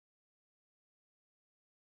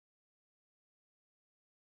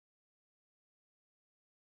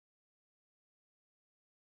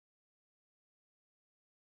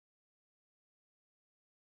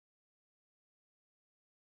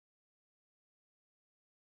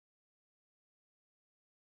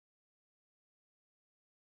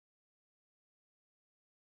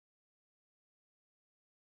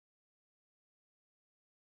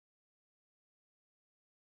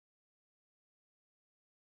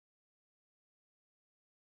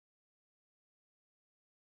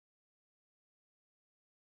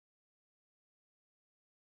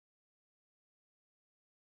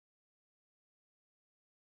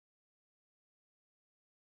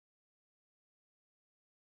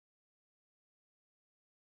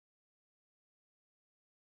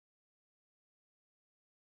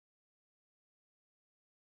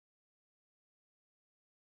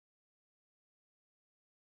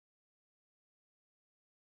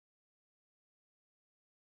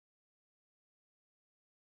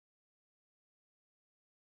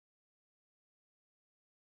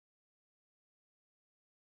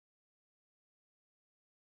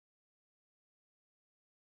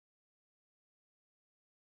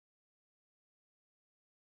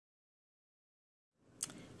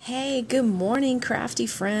Hey, good morning, crafty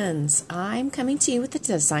friends. I'm coming to you with the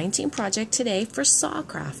design team project today for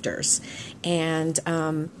SaCrafters. And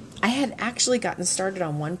I had actually gotten started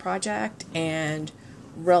on one project and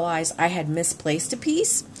realized I had misplaced a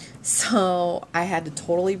piece. So I had to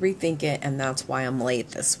totally rethink it, and that's why I'm late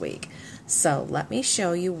this week. So let me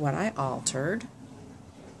show you what I altered.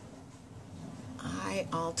 I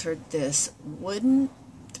altered this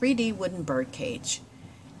 3D wooden bird cage.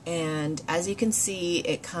 And as you can see,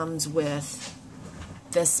 it comes with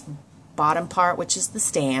this bottom part, which is the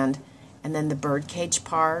stand, and then the bird cage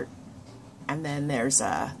part, and then there's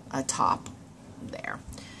a top there.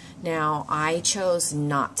 Now, I chose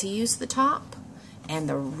not to use the top, and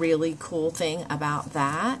the really cool thing about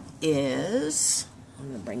that is, I'm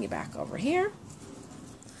going to bring you back over here.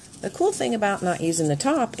 The cool thing about not using the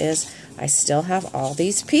top is I still have all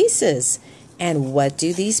these pieces. And what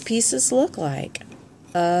do these pieces look like?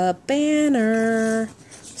 A banner,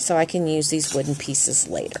 so I can use these wooden pieces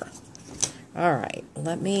later. All right,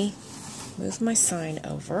 let me move my sign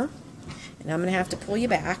over, and I'm going to have to pull you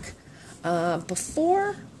back.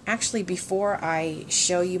 Before I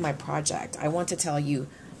show you my project, I want to tell you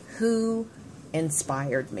who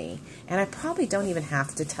inspired me. And I probably don't even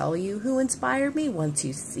have to tell you who inspired me. Once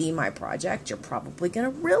you see my project, you're probably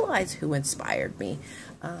going to realize who inspired me.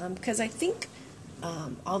 Because I think,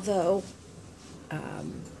 although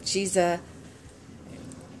she's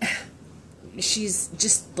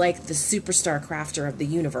just like the superstar crafter of the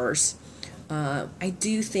universe, I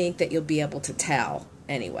do think that you'll be able to tell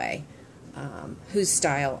anyway whose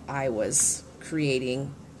style I was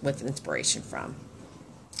creating with inspiration from.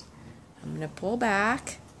 I'm going to pull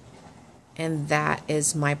back, and that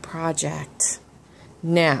is my project.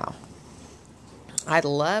 Now, I'd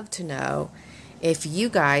love to know if you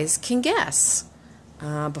guys can guess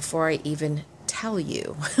before I even tell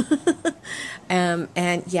you.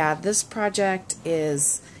 And yeah, this project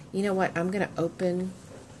is, you know what, I'm going to open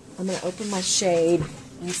my shade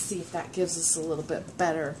and see if that gives us a little bit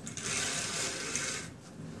better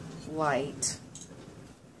light.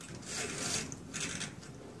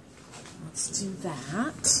 Let's do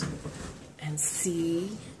that and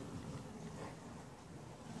see.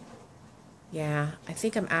 Yeah, I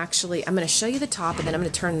think I'm going to show you the top, and then I'm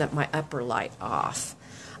going to turn my upper light off.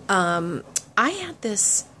 I had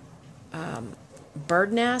this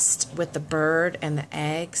bird nest with the bird and the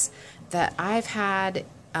eggs that I've had.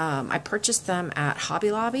 I purchased them at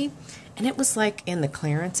Hobby Lobby, and it was like in the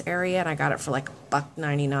clearance area, and I got it for like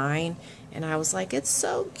 $1.99, and I was like, it's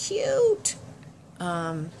so cute.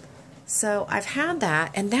 So I've had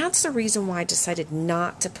that, and that's the reason why I decided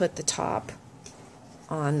not to put the top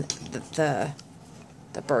on the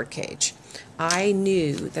bird cage. I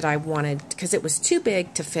knew that I wanted, because it was too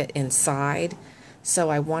big to fit inside, so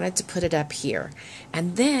I wanted to put it up here.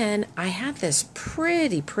 And then I had this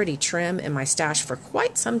pretty trim in my stash for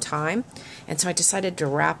quite some time, and so I decided to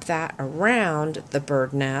wrap that around the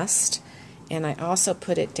bird nest, and I also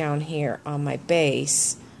put it down here on my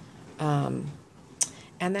base, and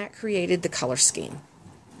that created the color scheme.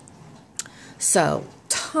 So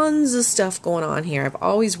tons of stuff going on here. I've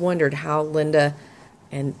always wondered how Linda,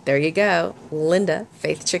 and there you go, Linda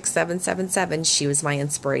Faythchik777, she was my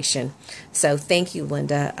inspiration. So thank you,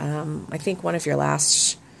 Linda. I think one of your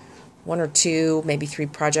last 1 or 2, maybe 3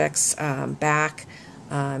 projects back,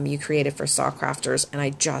 you created for SaCrafters, and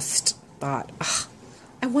I just thought, oh,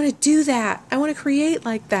 I want to do that. I want to create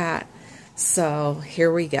like that. So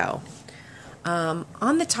here we go.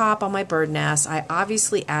 On the top, on my bird nest, I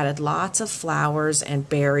obviously added lots of flowers and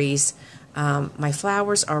berries. My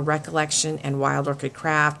flowers are Recollection and Wild Orchid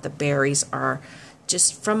Craft. The berries are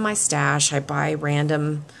just from my stash. I buy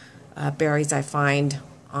random berries I find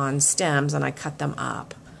on stems, and I cut them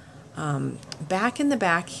up. Back in the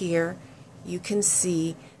back here, you can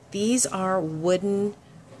see these are wooden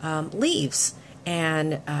leaves,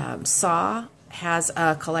 and Sa has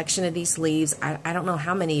a collection of these leaves. I don't know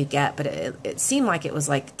how many you get, but it seemed like it was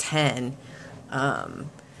like 10.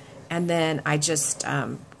 And then I just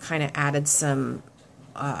kind of added some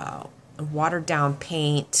watered down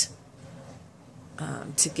paint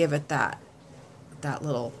to give it that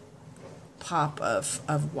little pop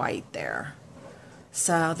of white there.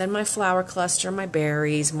 So then my flower cluster, my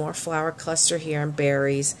berries, more flower cluster here and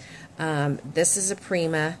berries. This is a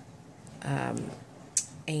Prima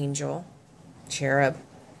angel, cherub.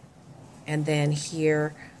 And then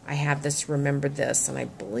here I have this Remember This, and I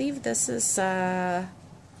believe this is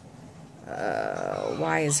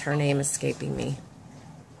why is her name escaping me?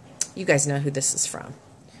 You guys know who this is from.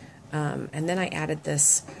 And then I added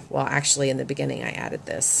this, well, actually in the beginning I added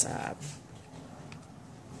this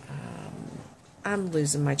I'm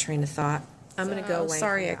losing my train of thought. I'm going to go away.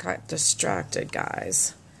 Sorry, I got distracted,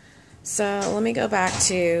 guys. So let me go back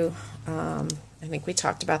to, I think we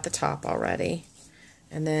talked about the top already.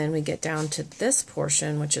 And then we get down to this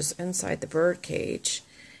portion, which is inside the bird cage.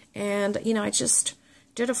 And, you know, I just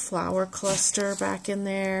did a flower cluster back in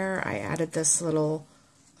there. I added this little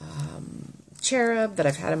cherub that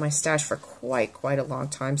I've had in my stash for quite a long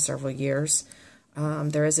time, several years.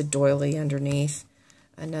 There is a doily underneath.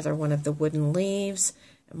 Another one of the wooden leaves.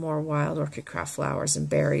 And more wild orchid craft flowers and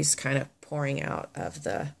berries kind of pouring out of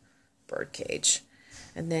the bird cage.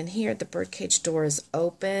 And then here the birdcage door is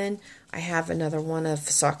open. I have another one of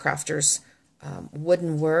SaCrafters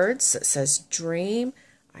wooden words that says dream.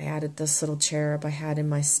 I added this little cherub I had in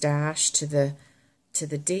my stash to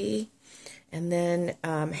the D. And then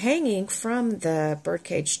hanging from the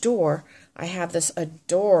birdcage door, I have this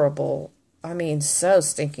adorable, I mean so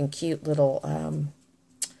stinking cute little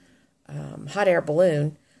hot air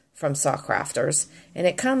balloon from SaCrafters. And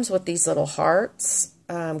it comes with these little hearts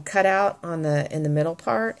cut out on in the middle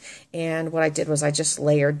part, and what I did was I just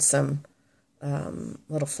layered some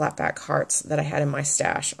little flat back hearts that I had in my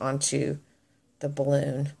stash onto the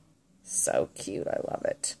balloon. So cute, I love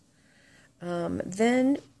it.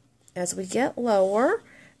 Then as we get lower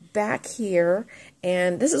back here,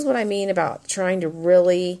 and this is what I mean about trying to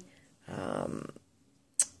really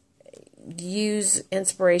use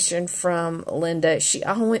inspiration from Linda. She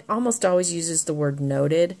almost always uses the word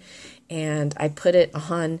noted, and I put it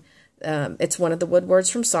on, it's one of the wood words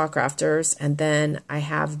from SaCrafters, and then I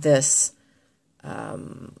have this,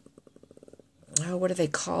 what do they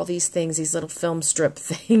call these things, these little film strip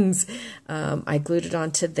things. I glued it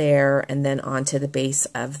onto there and then onto the base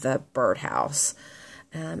of the birdhouse.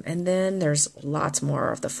 And then there's lots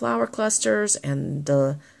more of the flower clusters and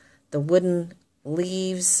the wooden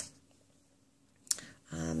leaves.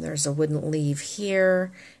 There's a wooden leaf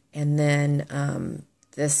here, and then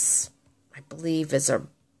this, I believe, is a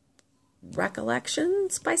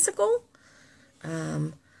Recollections bicycle.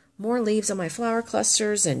 More leaves on my flower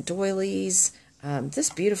clusters and doilies. This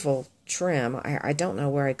beautiful trim, I don't know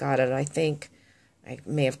where I got it. I think I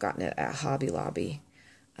may have gotten it at Hobby Lobby.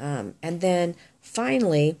 And then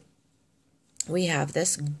finally, we have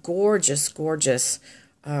this gorgeous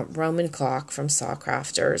Roman clock from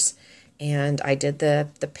SaCrafters. And I did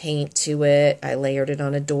the paint to it. I layered it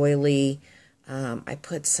on a doily. I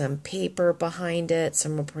put some paper behind it,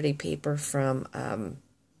 some pretty paper from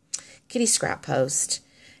Kitty Scrap Post.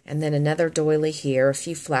 And then another doily here, a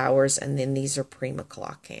few flowers, and then these are Prima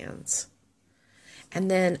clock hands. And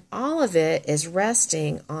then all of it is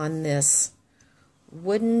resting on this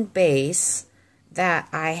wooden base that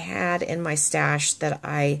I had in my stash that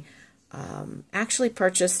I actually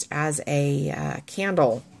purchased as a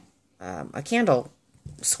candle.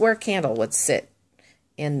 Square candle would sit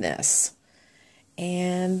in this.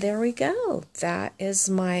 And there we go. That is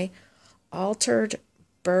my altered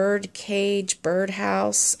bird cage,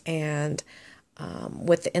 birdhouse, and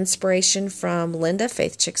with the inspiration from Linda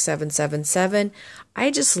Faythchik777.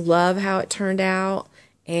 I just love how it turned out,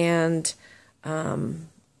 and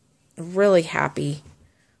really happy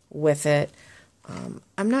with it.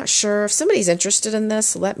 I'm not sure if somebody's interested in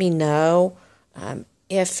this. Let me know.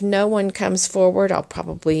 If no one comes forward, I'll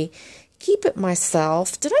probably keep it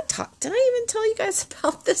myself. Did I even tell you guys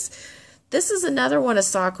about this? This is another one of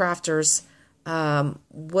SaCrafters'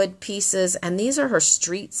 wood pieces, and these are her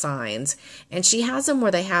street signs. And she has them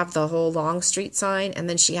where they have the whole long street sign, and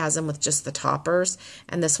then she has them with just the toppers.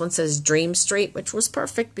 And this one says Dream Street, which was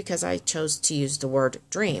perfect because I chose to use the word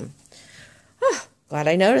dream. Glad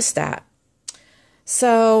I noticed that.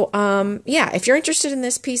 So, yeah, if you're interested in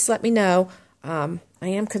this piece, let me know. I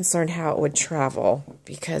am concerned how it would travel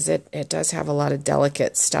because it does have a lot of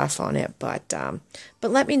delicate stuff on it, but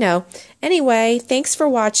let me know. Anyway, thanks for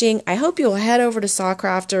watching. I hope you'll head over to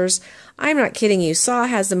SaCrafters. I'm not kidding you. Sa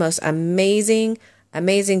has the most amazing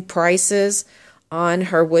prices on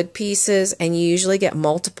her wood pieces, and you usually get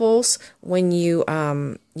multiples when you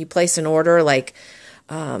place an order, like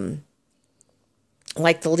the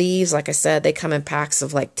leaves. Like I said, they come in packs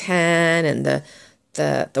of like 10, and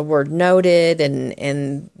the word noted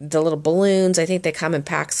and the little balloons, I think they come in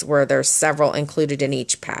packs where there's several included in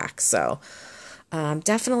each pack. So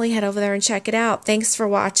definitely head over there and check it out. Thanks for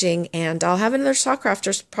watching, and I'll have another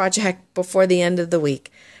SaCrafters project before the end of the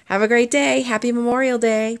week. Have a great day. Happy Memorial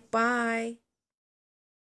Day. Bye.